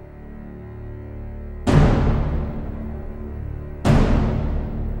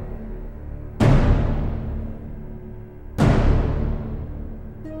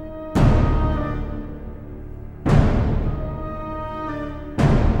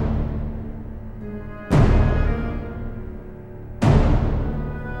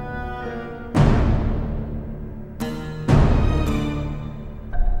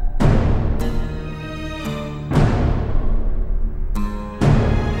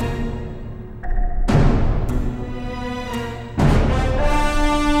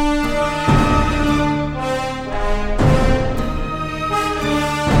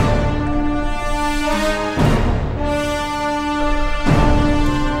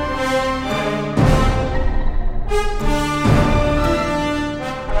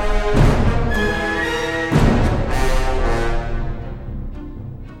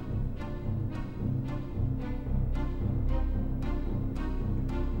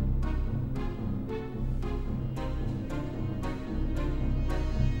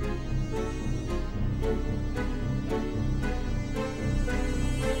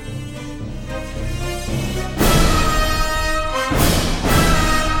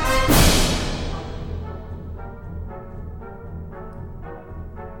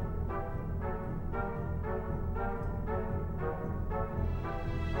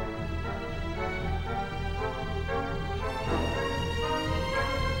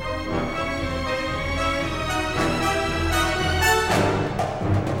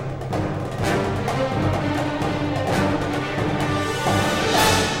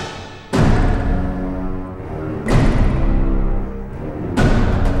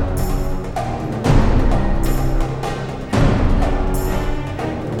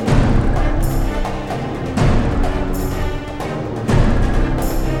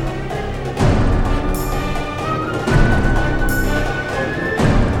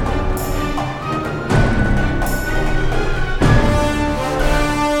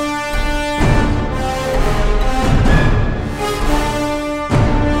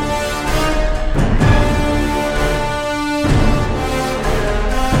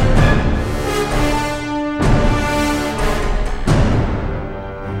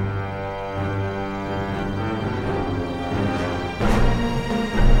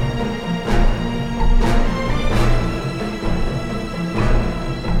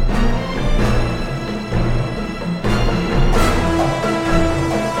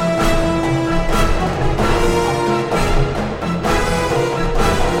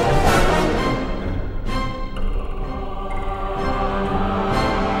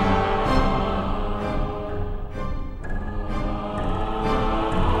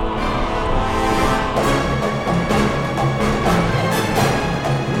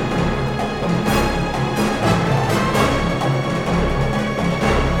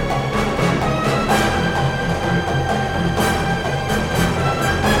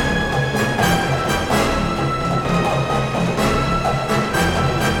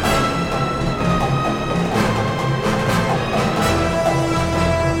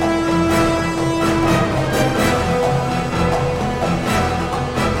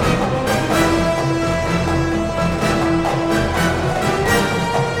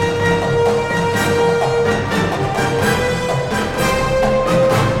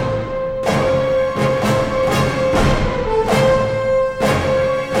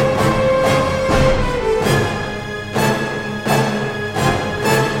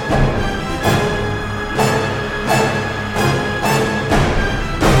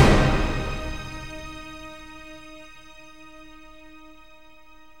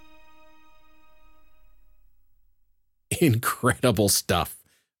 Incredible stuff.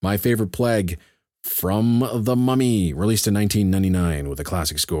 My Favorite Plague from The Mummy, released in 1999 with a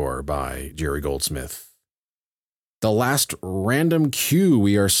classic score by Jerry Goldsmith. The last random cue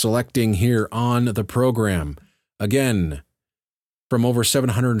we are selecting here on the program. Again, from over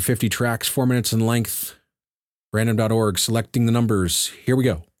 750 tracks, 4 minutes in length. Random.org, selecting the numbers. Here we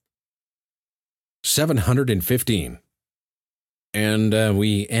go. 715. And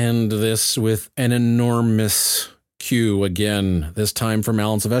we end this with an enormous cue again, this time from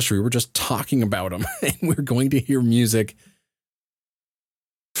Alan Silvestri. We're just talking about him, and we're going to hear music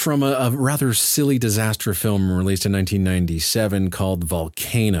from a rather silly disaster film released in 1997 called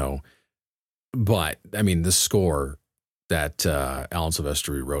Volcano. But, I mean, the score that Alan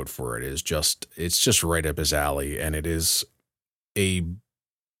Silvestri wrote for it is it's just right up his alley, and it is a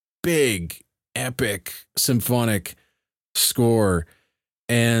big, epic, symphonic score.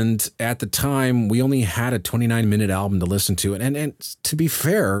 And at the time, we only had a 29-minute album to listen to. And to be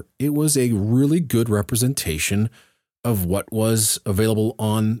fair, it was a really good representation of what was available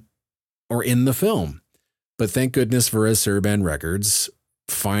on or in the film. But thank goodness Varese Sarabande Records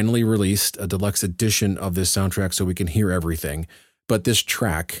finally released a deluxe edition of this soundtrack so we can hear everything. But this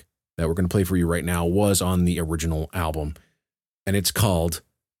track that we're going to play for you right now was on the original album. And it's called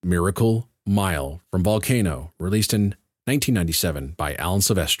Miracle Mile from Volcano, released in 1997 by Alan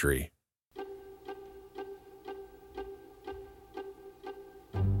Silvestri.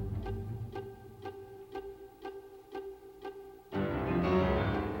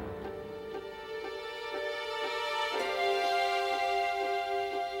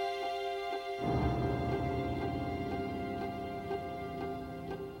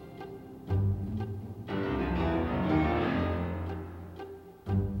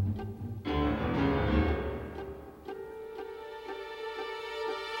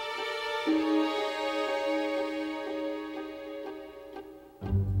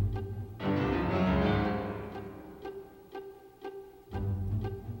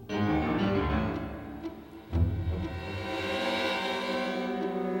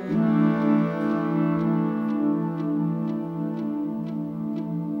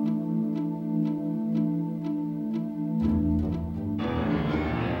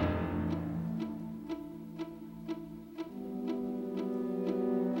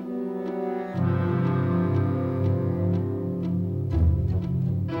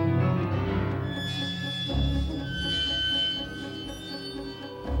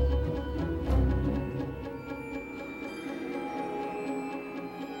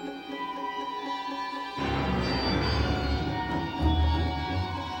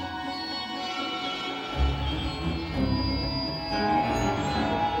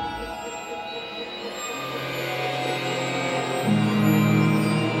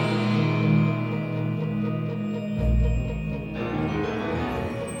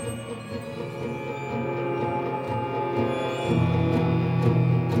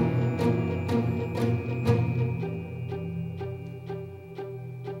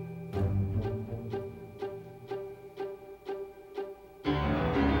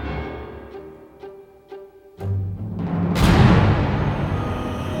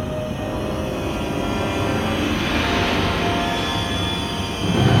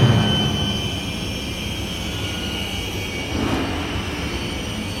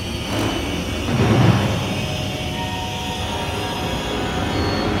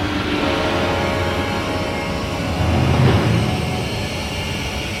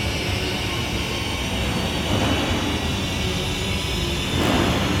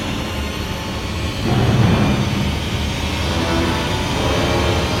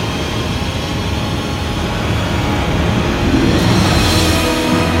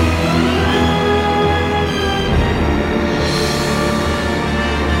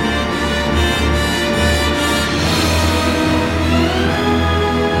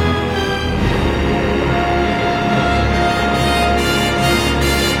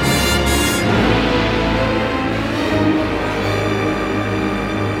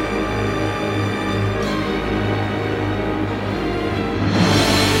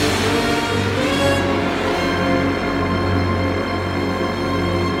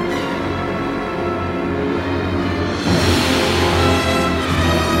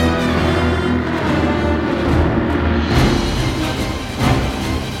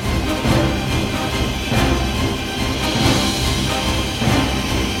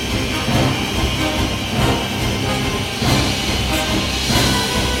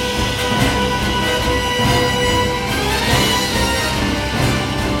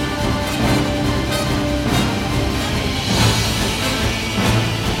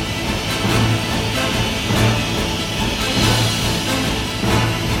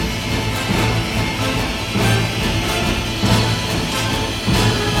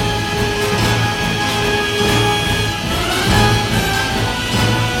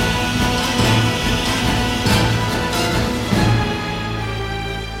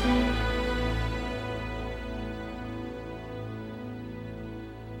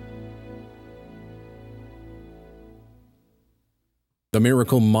 The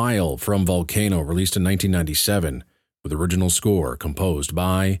Miracle Mile from Volcano, released in 1997, with original score composed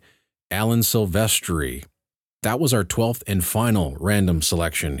by Alan Silvestri. That was our 12th and final random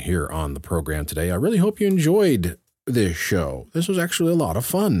selection here on the program today. I really hope you enjoyed this show. This was actually a lot of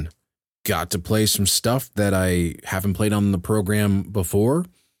fun. Got to play some stuff that I haven't played on the program before,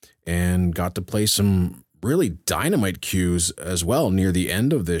 and got to play some really dynamite cues as well near the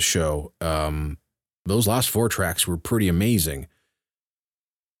end of this show. Those last 4 tracks were pretty amazing.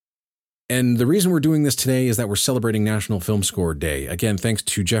 And the reason we're doing this today is that we're celebrating National Film Score Day. Again, thanks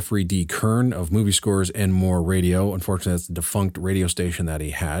to Jeffrey D. Kern of Movie Scores and More Radio. Unfortunately, that's the defunct radio station that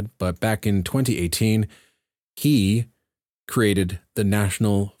he had. But back in 2018, he created the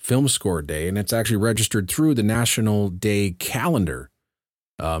National Film Score Day, and it's actually registered through the National Day calendar.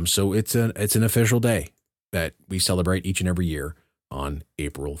 So it's an official day that we celebrate each and every year on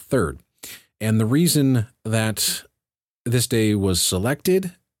April 3rd. And the reason that this day was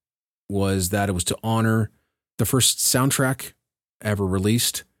selected was that it was to honor the first soundtrack ever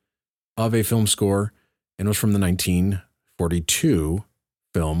released of a film score, and it was from the 1942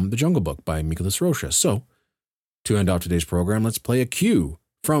 film The Jungle Book by Miklos Rozsa. So, to end off today's program, let's play a cue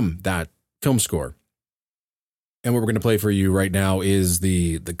from that film score. And what we're going to play for you right now is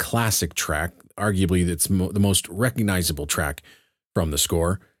the classic track, arguably it's the most recognizable track from the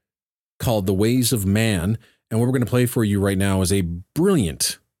score, called The Ways of Man. And what we're going to play for you right now is a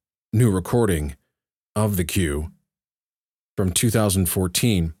brilliant new recording of the cue from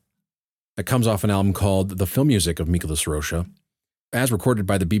 2014 that comes off an album called The Film Music of Miklos Rozsa, as recorded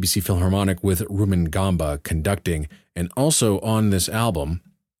by the BBC Philharmonic with Rumen Gamba conducting. And also on this album,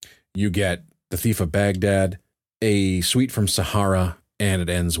 you get The Thief of Baghdad, A Suite from Sahara, and it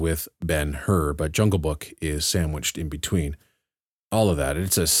ends with Ben-Hur, but Jungle Book is sandwiched in between all of that.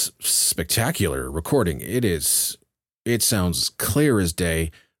 It's a spectacular recording. It sounds clear as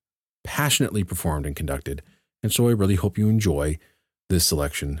day, passionately performed and conducted. And so I really hope you enjoy this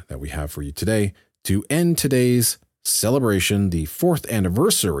selection that we have for you today to end today's celebration, the 4th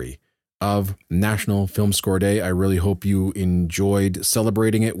anniversary of National Film Score Day. I really hope you enjoyed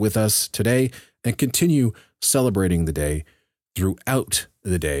celebrating it with us today and continue celebrating the day throughout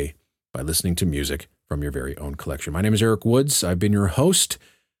the day by listening to music from your very own collection. My name is Eric Woods. I've been your host.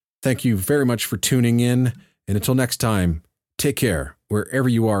 Thank you very much for tuning in. And until next time, take care wherever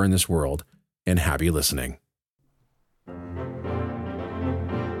you are in this world, and happy listening.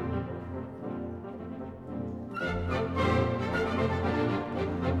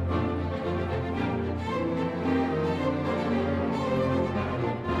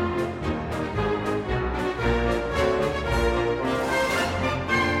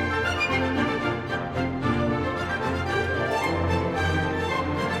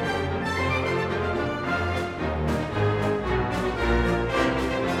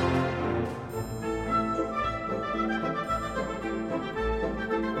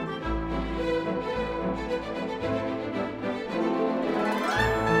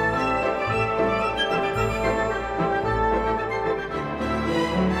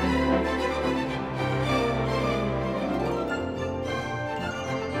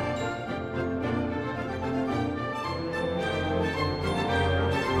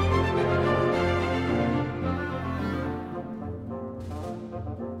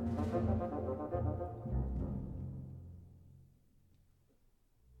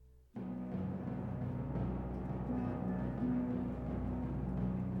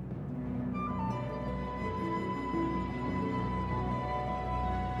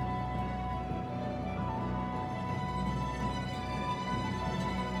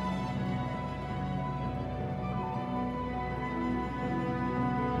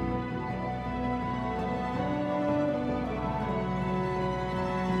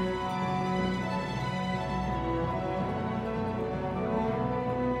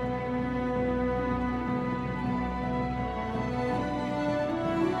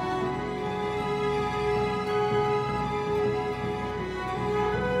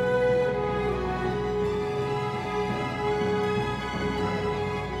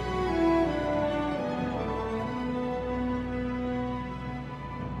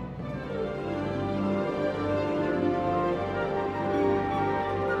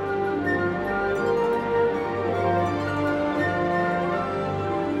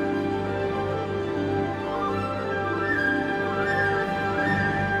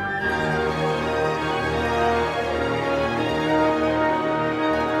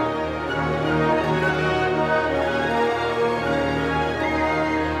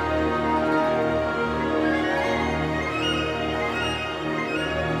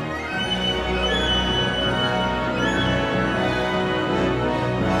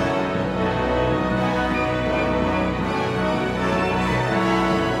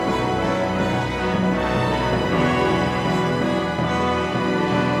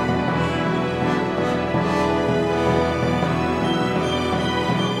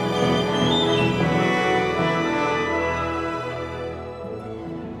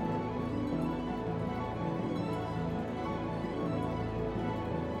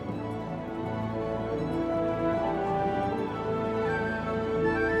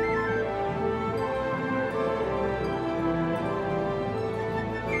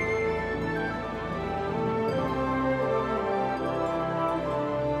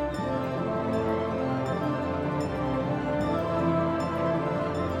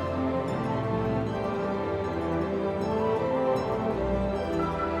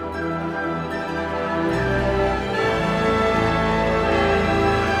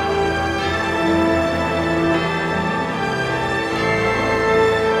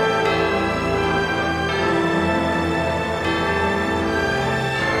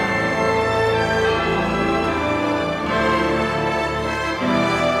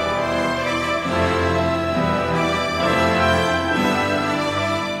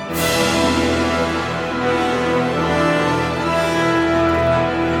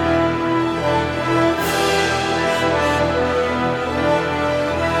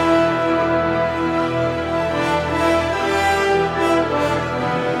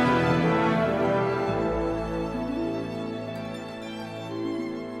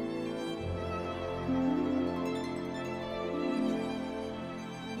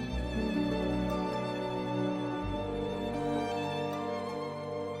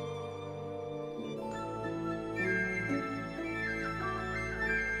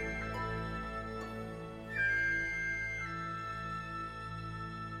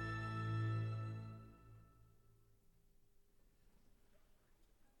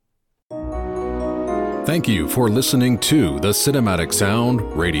 Thank you for listening to the Cinematic Sound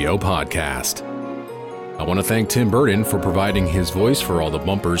Radio Podcast. I want to thank Tim Burton for providing his voice for all the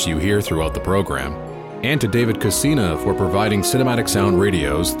bumpers you hear throughout the program, and to David Casina for providing Cinematic Sound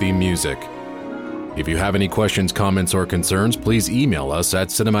Radio's theme music. If you have any questions, comments, or concerns, please email us at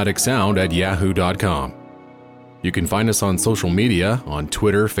cinematicsound@yahoo.com. You can find us on social media on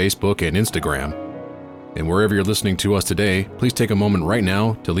Twitter, Facebook, and Instagram. And wherever you're listening to us today, please take a moment right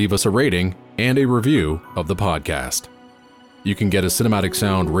now to leave us a rating and a review of the podcast. You can get a Cinematic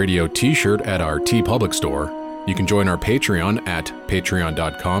Sound Radio t-shirt at our TeePublic store. You can join our Patreon at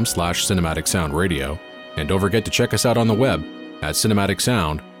patreon.com/cinematicsoundradio. And don't forget to check us out on the web at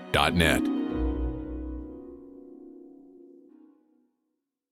cinematicsound.net.